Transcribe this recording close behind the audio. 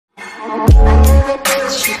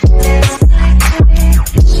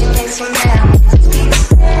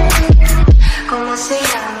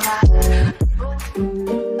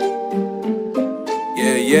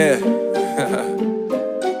Yeah,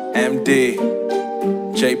 MD,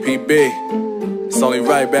 JPB, it's only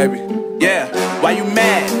right, baby. Yeah, why you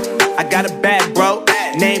mad? I got a bag, bro.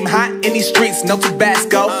 Name hot in these streets, no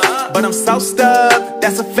Tabasco. But I'm so stubbed,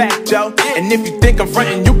 that's a fact, yo. And if you think I'm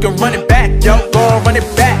frontin', you can run it back, yo. Go and run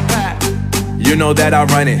it back. You know that I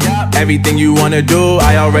run it. Everything you wanna do,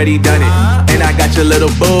 I already done it. And I got your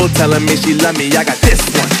little boo telling me she love me. I got this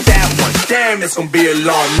one, that one. Damn, it's gonna be a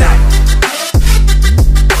long night.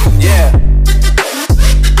 Yeah.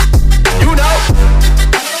 You know.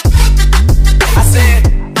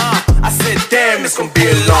 I said, damn, it's gonna be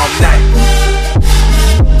a long night.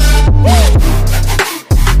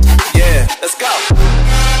 Yeah, let's go.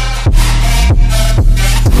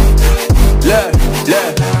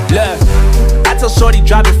 Look. I told shorty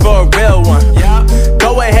drop it for a real one.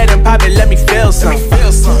 Go ahead and pop it, let me feel some.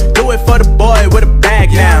 Do it for the boy with a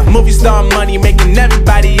bag now. Movie star money making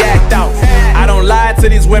everybody act out. I don't lie to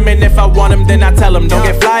these women, if I want them then I tell them. Don't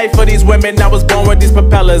get fly for these women, I was born with these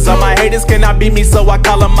propellers. All my haters cannot beat me, so I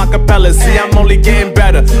call them acapellas. See, I'm only getting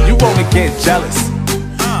better, you only get jealous.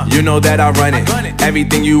 You know that I run it.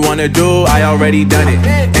 Everything you wanna do, I already done it.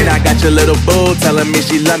 And I got your little boo telling me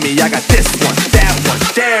she love me. I got this one, that one.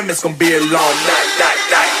 Damn, it's gonna be a long night.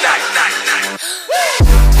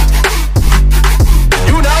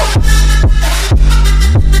 You know,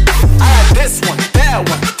 I got this one, that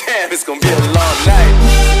one. Damn, it's gonna be a long night.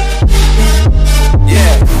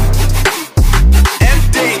 Yeah.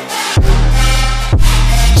 MD,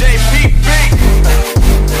 JPB.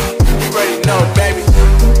 You already know, baby.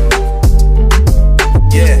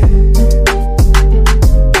 Yeah,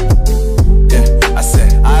 I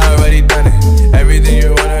said, I already done it. Everything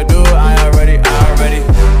you wanna do, I already,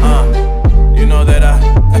 you know that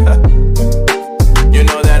you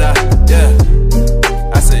know that yeah.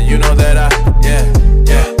 I said, you know that yeah.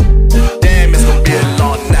 Damn, it's gonna be a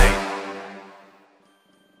long night.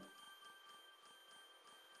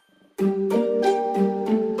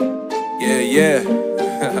 Yeah.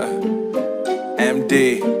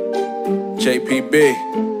 MD. JPB,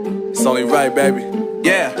 it's only right, baby.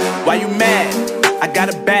 Yeah, why you mad? I got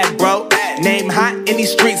a bag, bro. Name hot in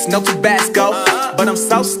these streets, no Tabasco. But I'm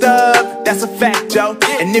so stubbed, that's a fact, yo.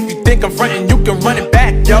 And if you think I'm frontin', you can run it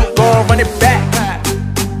back, yo. Go and run it back.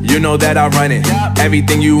 You know that I run it.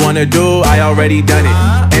 Everything you wanna do, I already done it.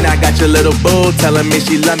 And I got your little boo telling me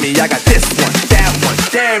she love me. I got this one, that one.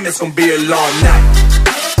 Damn, it's gonna be a long night.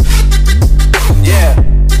 Yeah.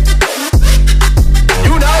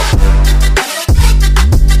 You know.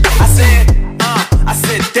 I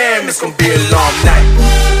said, damn, it's gonna be a long night.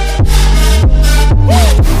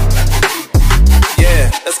 Yeah,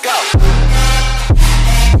 let's go.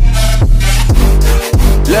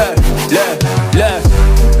 Look.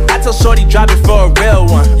 I told shorty drop it for a real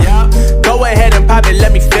one. Go ahead and pop it,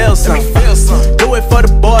 let me feel some. Do it for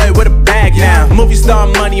the boy with a bag now. Movie star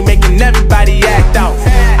money making everybody act out.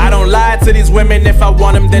 I don't lie to these women, if I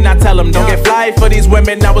want them then I tell them. Don't get fly for these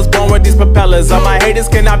women, I was born with these propellers. All my haters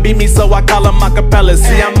cannot beat me, so I call them acapellas.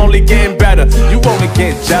 See, I'm only getting better, you only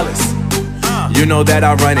get jealous. You know that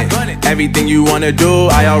I run it. Everything you wanna do,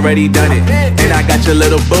 I already done it. And I got your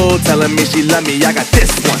little boo telling me she love me. I got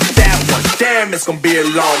this one, that one. Damn, it's gonna be a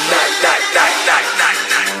long night.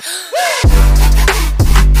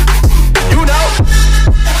 You know,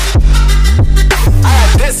 I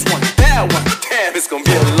got this one, that one. Damn, it's gonna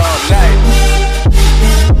be a long night.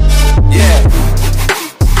 Yeah.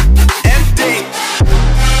 MD,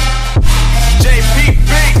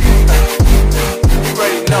 JPB. You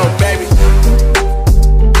already know, baby.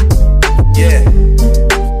 Yeah.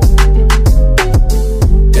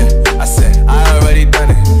 I said, I already done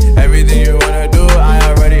it. Everything you wanna do, I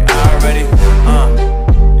already,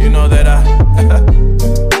 you know that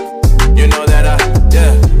you know that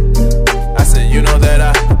yeah. I said, you know that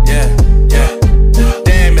yeah.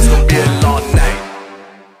 Damn, it's gonna be a long night.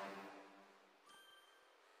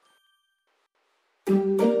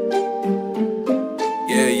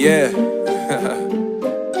 Yeah.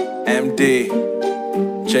 MD,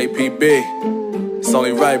 JPB, it's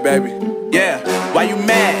only right, baby. Yeah, why you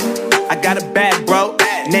mad? I got a bag, bro.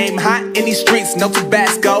 Name hot in these streets, no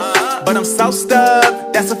Tabasco. But I'm so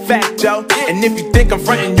stubbed, that's a fact, yo. And if you think I'm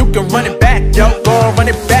frontin', you can run it back, yo. Go and run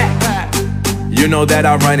it back. You know that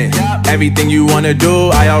I run it. Everything you wanna do,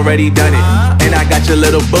 I already done it. And I got your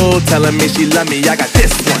little boo telling me she love me. I got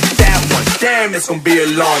this one, that one. Damn, it's gonna be a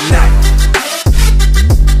long night.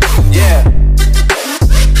 Yeah.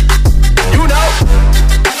 You know,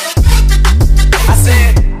 I said,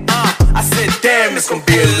 it's gonna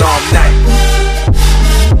be a long night.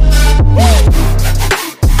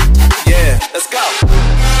 Yeah, let's go.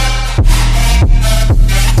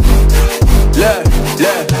 Look,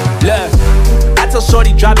 I told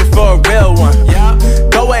shorty drop it for a real one. Yeah.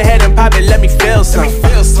 Go ahead and pop it, let me feel some.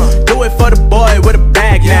 Do it for the boy with a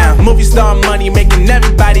bag now. Movie star money making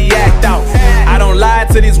everybody act out. I don't lie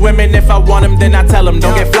to these women, if I want them then I tell them.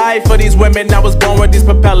 Don't get fly for these women, I was born with these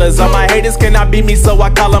propellers. All my haters cannot beat me, so I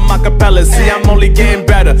call them acapellas. See, I'm only getting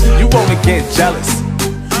better, you only get jealous.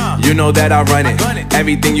 You know that I run it.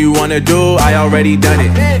 Everything you wanna do, I already done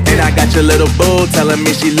it. And I got your little boo telling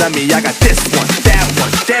me she love me. I got this one, that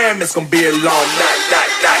one. Damn, it's gonna be a long night.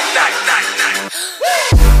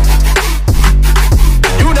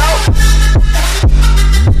 You know,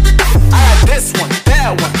 I got this one.